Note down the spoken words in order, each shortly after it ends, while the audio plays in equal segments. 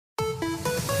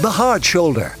The Hard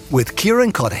Shoulder with Kieran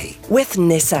with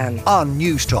Nissan on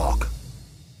News Talk.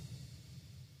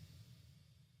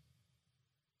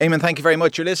 Eamon, thank you very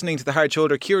much. You're listening to The Hard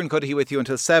Shoulder. Kieran Cuddihy with you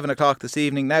until 7 o'clock this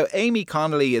evening. Now, Aimee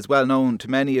Connolly is well known to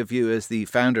many of you as the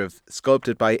founder of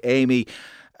Sculpted by Aimee.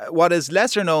 What is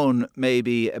lesser known,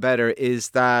 maybe better, is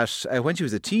that when she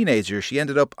was a teenager, she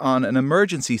ended up on an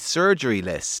emergency surgery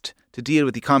list to deal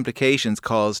with the complications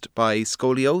caused by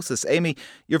scoliosis. Aimee,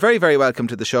 you're very, very welcome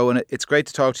to the show, and it's great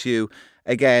to talk to you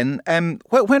again.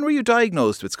 When were you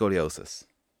diagnosed with scoliosis?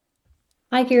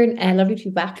 Hi, Kieran. Lovely to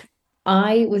be back.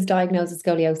 I was diagnosed with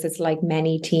scoliosis like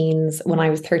many teens when I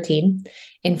was 13.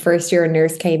 In first year, a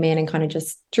nurse came in and kind of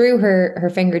just drew her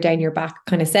finger down your back,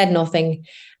 kind of said nothing.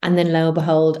 And then lo and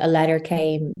behold, a letter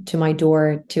came to my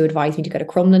door to advise me to go to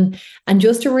Crumlin and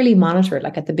just to really monitor it.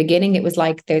 Like at the beginning, it was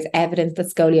like, there's evidence that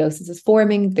scoliosis is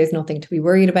forming. There's nothing to be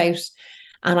worried about.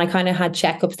 And I kind of had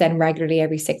checkups then regularly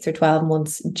every 6 or 12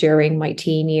 months during my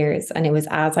teen years. And it was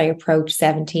as I approached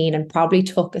 17 and probably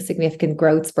took a significant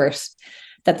growth spurt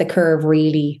that the curve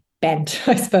really bent,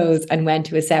 I suppose, and went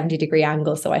to a 70-degree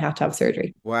angle. So I had to have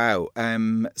surgery. Wow.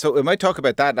 So we might talk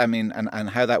about that, I mean, and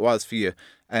how that was for you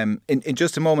in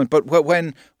just a moment. But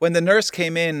when the nurse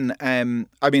came in, I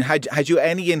mean, had you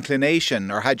any inclination,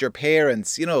 or had your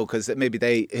parents, because maybe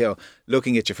they,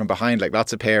 looking at you from behind, like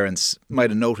lots of parents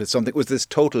might have noticed something. Was this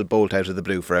total bolt out of the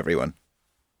blue for everyone?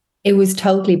 It was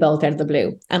totally bolt out of the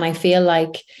blue. And I feel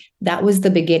like that was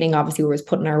the beginning, obviously, where it was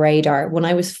put on our radar. When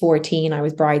I was 14, I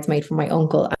was bridesmaid for my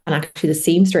uncle. And actually the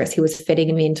seamstress who was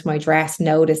fitting me into my dress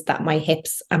noticed that my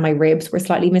hips and my ribs were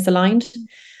slightly misaligned.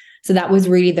 So that was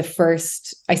really the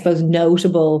first, I suppose,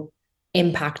 notable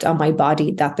impact on my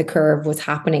body that the curve was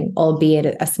happening,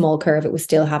 albeit a small curve. It was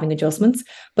still having adjustments.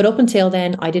 But up until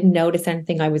then, I didn't notice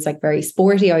anything. I was like very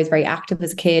sporty. I was very active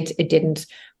as a kid. It didn't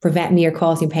prevent me or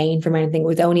cause me pain from anything. It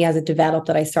was only as it developed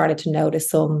that I started to notice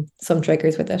some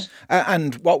triggers with it.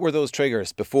 And what were those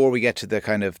triggers before we get to the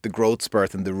kind of the growth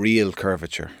spurt and the real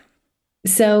curvature?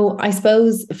 So I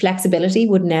suppose flexibility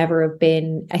would never have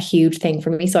been a huge thing for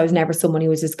me. So I was never someone who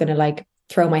was just going to like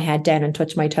throw my head down and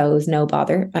touch my toes, no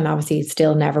bother. And obviously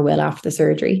still never will after the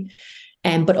surgery.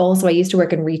 But also I used to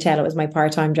work in retail. It was my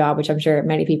part-time job, which I'm sure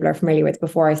many people are familiar with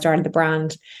before I started the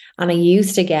brand. And I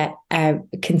used to get a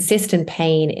consistent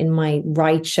pain in my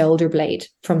right shoulder blade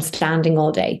from standing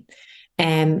all day.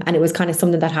 And it was kind of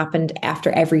something that happened after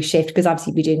every shift, because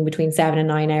obviously you'd be doing between 7 and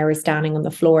 9 hours standing on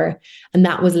the floor. And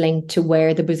that was linked to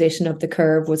where the position of the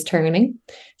curve was turning.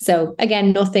 So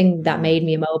again, nothing that made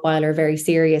me immobile or very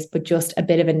serious, but just a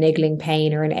bit of a niggling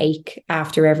pain or an ache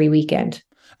after every weekend.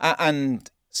 And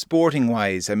sporting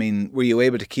wise, I mean, were you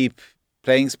able to keep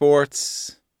playing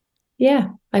sports? Yeah,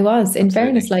 I was. In Absolutely.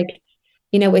 fairness, like,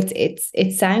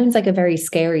 it sounds like a very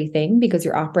scary thing because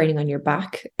you're operating on your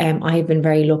back. I have been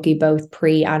very lucky both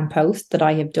pre and post that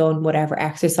I have done whatever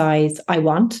exercise I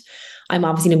want. I'm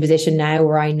obviously in a position now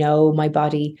where I know my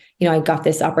body, I got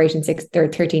this operation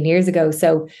 13 years ago.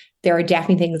 So there are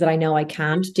definitely things that I know I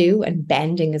can't do, and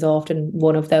bending is often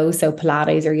one of those. So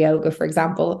Pilates or yoga, for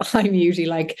example, I'm usually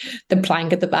like the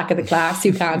plank at the back of the class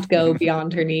who can't go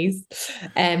beyond her knees.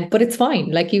 But it's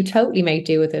fine. Like you totally make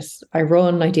do with it. I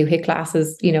run, I do HIIT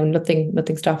classes,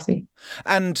 nothing stops me.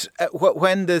 And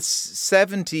when this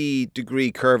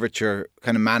 70-degree curvature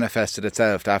kind of manifested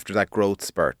itself after that growth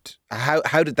spurt,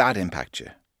 how did that impact you?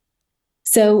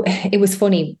 So it was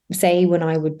funny, say when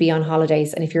I would be on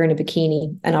holidays, and if you're in a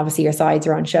bikini and obviously your sides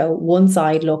are on show, one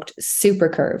side looked super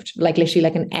curved, like literally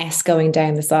like an S going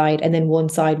down the side, and then one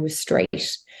side was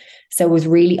straight. So it was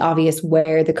really obvious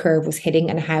where the curve was hitting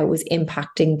and how it was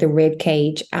impacting the rib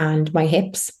cage and my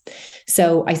hips.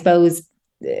 So I suppose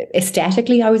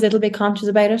aesthetically, I was a little bit conscious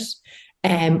about it.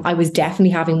 I was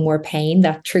definitely having more pain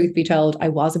that, truth be told, I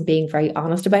wasn't being very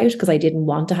honest about because I didn't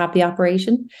want to have the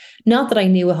operation. Not that I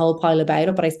knew a whole pile about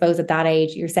it, but I suppose at that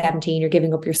age, you're 17, you're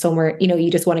giving up your summer,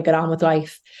 you just want to get on with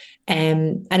life.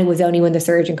 And it was only when the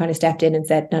surgeon kind of stepped in and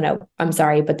said, no, I'm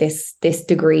sorry, but this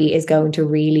degree is going to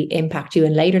really impact you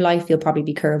in later life. You'll probably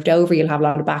be curved over. You'll have a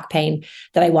lot of back pain,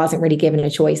 that I wasn't really given a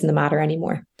choice in the matter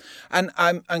anymore. And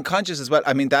I'm conscious as well.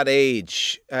 I mean, that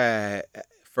age,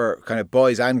 for kind of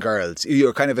boys and girls,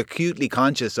 you're kind of acutely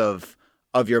conscious of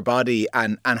your body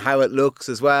and how it looks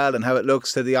as well, and how it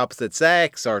looks to the opposite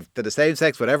sex or to the same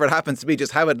sex, whatever it happens to be,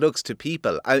 just how it looks to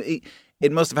people.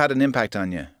 It must have had an impact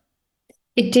on you.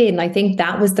 It did. And I think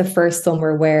that was the first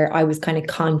summer where I was kind of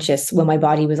conscious when my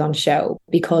body was on show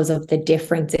because of the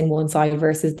difference in one side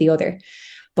versus the other.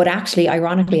 But actually,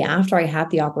 ironically, after I had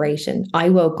the operation, I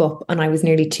woke up and I was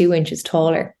nearly 2 inches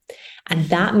taller. And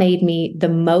that made me the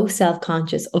most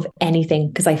self-conscious of anything,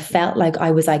 because I felt like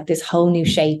I was like this whole new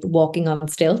shape walking on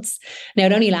stilts. Now,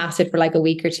 it only lasted for like a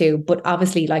week or two, but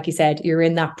obviously, like you said, you're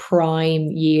in that prime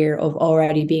year of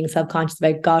already being self-conscious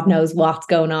about God knows what's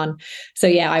going on. So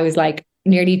yeah, I was like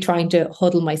nearly trying to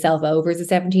huddle myself over as a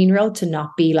 17-year-old to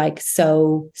not be like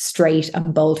so straight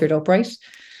and bolstered upright.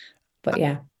 But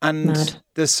yeah, and mad.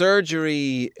 the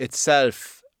surgery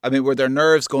itself, I mean, were there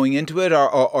nerves going into it,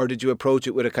 or did you approach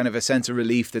it with a kind of a sense of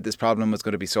relief that this problem was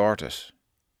going to be sorted?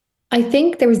 I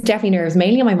think there was definitely nerves,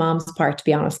 mainly on my mom's part, to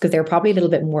be honest, because they were probably a little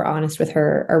bit more honest with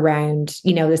her around,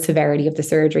 the severity of the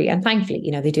surgery. And thankfully,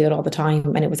 they do it all the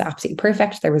time and it was absolutely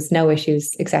perfect. There was no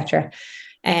issues, etc.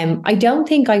 I don't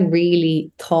think I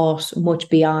really thought much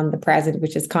beyond the present,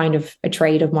 which is kind of a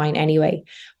trait of mine anyway.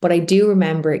 But I do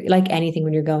remember, like anything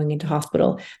when you're going into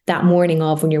hospital, that morning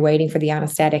of when you're waiting for the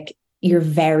anesthetic, you're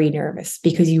very nervous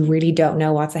because you really don't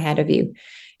know what's ahead of you.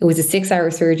 It was a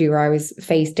 6-hour surgery where I was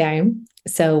face down.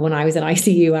 So when I was in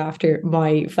ICU after,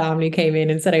 my family came in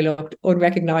and said I looked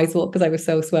unrecognizable because I was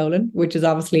so swollen, which is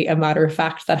obviously a matter of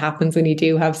fact that happens when you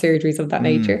do have surgeries of that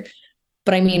nature.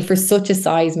 But I mean, for such a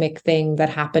seismic thing that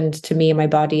happened to me and my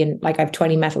body, and like I have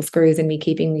 20 metal screws in me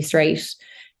keeping me straight,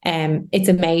 it's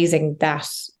amazing that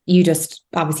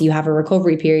obviously you have a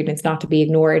recovery period and it's not to be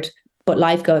ignored, but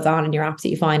life goes on and you're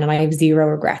absolutely fine. And I have zero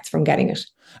regrets from getting it.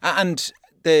 And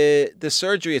the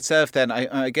surgery itself then,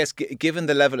 I guess, given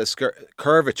the level of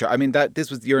curvature, I mean, that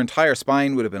this was your entire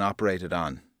spine would have been operated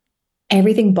on.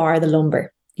 Everything bar the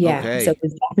lumbar. Yeah. Okay. So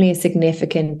it's definitely a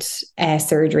significant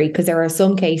surgery, because there are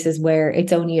some cases where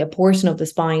it's only a portion of the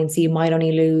spine. So you might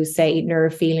only lose, say,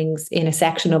 nerve feelings in a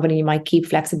section of it and you might keep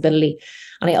flexibility.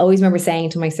 And I always remember saying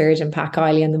to my surgeon, Pat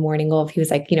Kiley, on the morning of, he was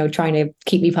like, trying to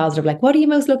keep me positive, like, what are you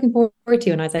most looking forward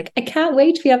to? And I was like, I can't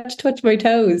wait to be able to touch my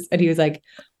toes. And he was like,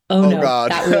 oh no,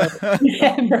 God. that will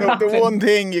never happen. The one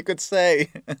thing you could say.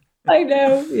 I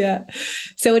know. Yeah.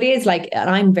 So it is like, and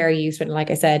I'm very used to it. And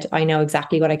like I said, I know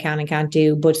exactly what I can and can't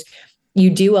do, but you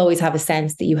do always have a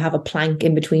sense that you have a plank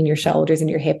in between your shoulders and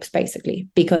your hips, basically,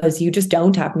 because you just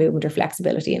don't have movement or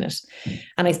flexibility in it.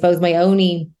 And I suppose my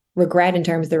only regret in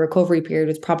terms of the recovery period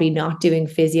was probably not doing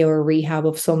physio or rehab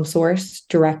of some sort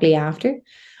directly after.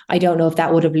 I don't know if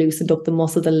that would have loosened up the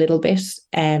muscles a little bit.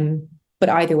 But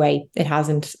either way, it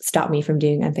hasn't stopped me from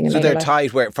doing anything. So they're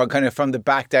tight where from the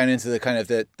back down into the kind of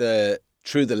the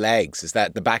through the legs. Is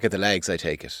that the back of the legs? I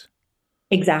take it.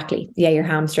 Exactly. Yeah, your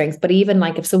hamstrings. But even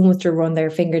like if someone was to run their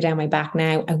finger down my back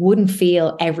now, I wouldn't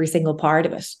feel every single part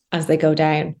of it as they go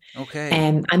down. Okay.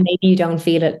 And maybe you don't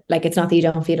feel it. Like, it's not that you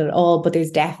don't feel it at all, but there's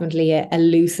definitely a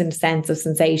loosened sense of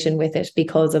sensation with it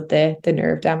because of the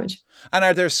nerve damage. And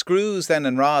are there screws then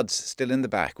and rods still in the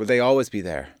back? Will they always be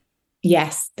there?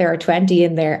 Yes, there are 20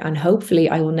 in there, and hopefully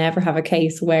I will never have a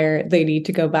case where they need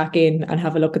to go back in and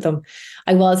have a look at them.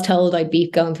 I was told I'd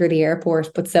beat going through the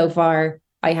airport, but so far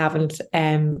I haven't.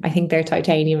 I think they're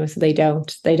titanium, so they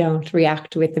don't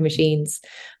react with the machines.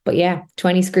 But yeah,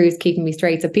 20 screws keeping me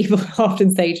straight. So people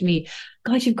often say to me,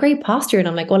 God, you've great posture. And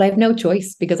I'm like, well, I have no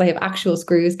choice because I have actual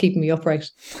screws keeping me upright.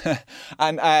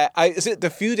 And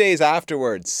the few days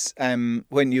afterwards,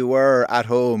 when you were at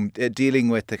home dealing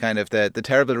with the kind of the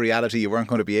terrible reality you weren't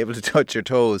going to be able to touch your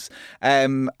toes,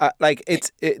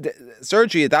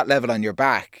 surgery at that level on your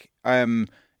back.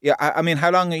 Yeah, I mean,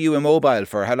 how long are you immobile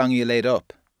for? How long are you laid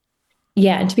up?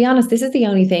 Yeah, and to be honest, this is the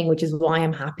only thing, which is why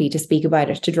I'm happy to speak about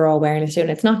it, to draw awareness to it. And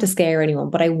it's not to scare anyone,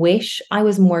 but I wish I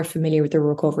was more familiar with the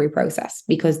recovery process,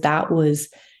 because that was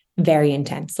very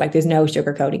intense. Like, there's no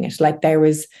sugarcoating it. Like, there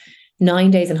was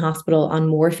 9 days in hospital on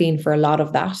morphine for a lot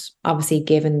of that, obviously,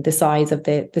 given the size of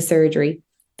the surgery.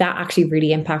 That actually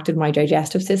really impacted my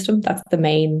digestive system. That's the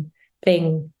main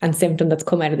thing and symptom that's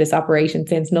come out of this operation,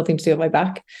 since nothing to do with my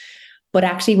back. But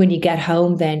actually, when you get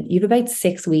home, then you have about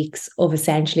 6 weeks of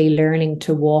essentially learning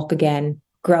to walk again,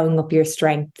 growing up your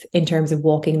strength in terms of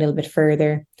walking a little bit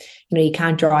further. You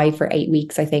can't drive for 8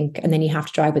 weeks, I think. And then you have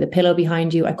to drive with a pillow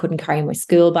behind you. I couldn't carry my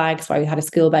school bag. So I had a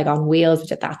school bag on wheels,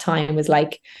 which at that time was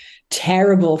like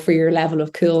terrible for your level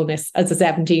of coolness as a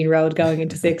 17-year-old going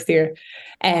into sixth year.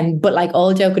 But like,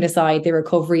 all joking aside, the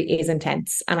recovery is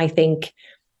intense. And I think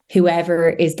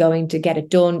whoever is going to get it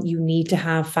done, you need to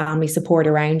have family support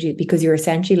around you, because you're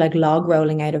essentially like log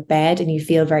rolling out of bed and you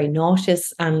feel very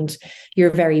nauseous and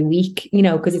you're very weak,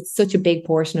 because it's such a big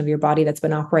portion of your body that's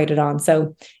been operated on.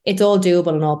 So it's all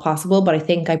doable and all possible, but I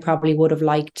think I probably would have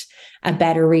liked a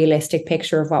better realistic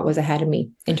picture of what was ahead of me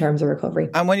in terms of recovery.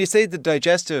 And when you say the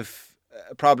digestive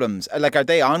problems, like, are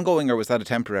they ongoing or was that a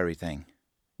temporary thing?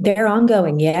 They're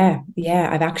ongoing, yeah.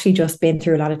 I've actually just been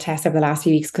through a lot of tests over the last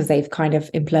few weeks because they've kind of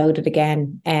imploded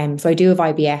again. So I do have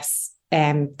IBS,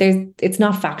 it's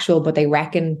not factual, but they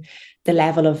reckon the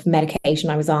level of medication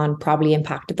I was on probably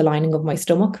impacted the lining of my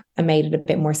stomach and made it a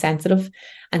bit more sensitive.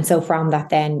 And so from that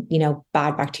then,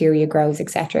 bad bacteria grows,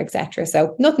 etc., etc.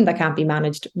 So nothing that can't be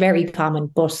managed, very common,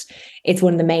 but it's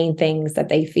one of the main things that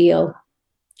they feel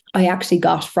I actually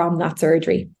got from that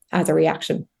surgery as a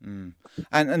reaction. Mm.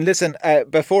 And listen,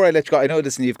 before I let you go, I know,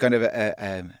 listen, you've kind of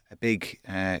a big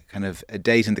kind of a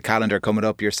date in the calendar coming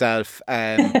up yourself.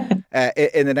 In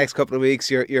the next couple of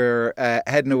weeks, you're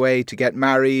heading away to get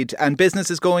married, and business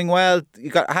is going well. You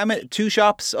got how many? 2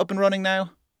 shops up and running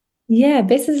now? Yeah,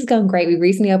 business is going great. We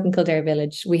recently opened Kildare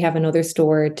Village. We have another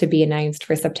store to be announced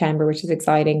for September, which is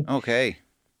exciting. Okay.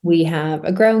 We have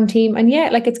a growing team, and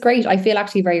it's great. I feel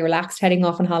actually very relaxed heading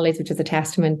off on holidays, which is a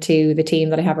testament to the team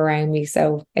that I have around me.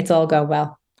 So it's all going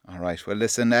well. All right. Well,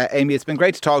 listen, Aimee, it's been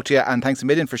great to talk to you, and thanks a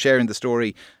million for sharing the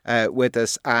story with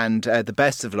us, and the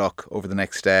best of luck over the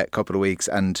next couple of weeks.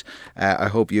 And I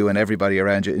hope you and everybody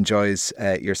around you enjoys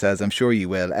yourselves. I'm sure you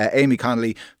will. Aimee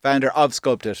Connolly, founder of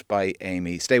Sculpted by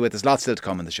Aimee. Stay with us. Lots still to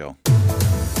come on the show.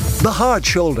 The Hard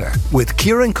Shoulder with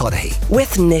Kieran Cuddihy.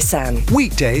 With Nissan.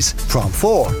 Weekdays from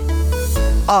 4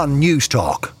 on News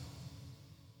Talk.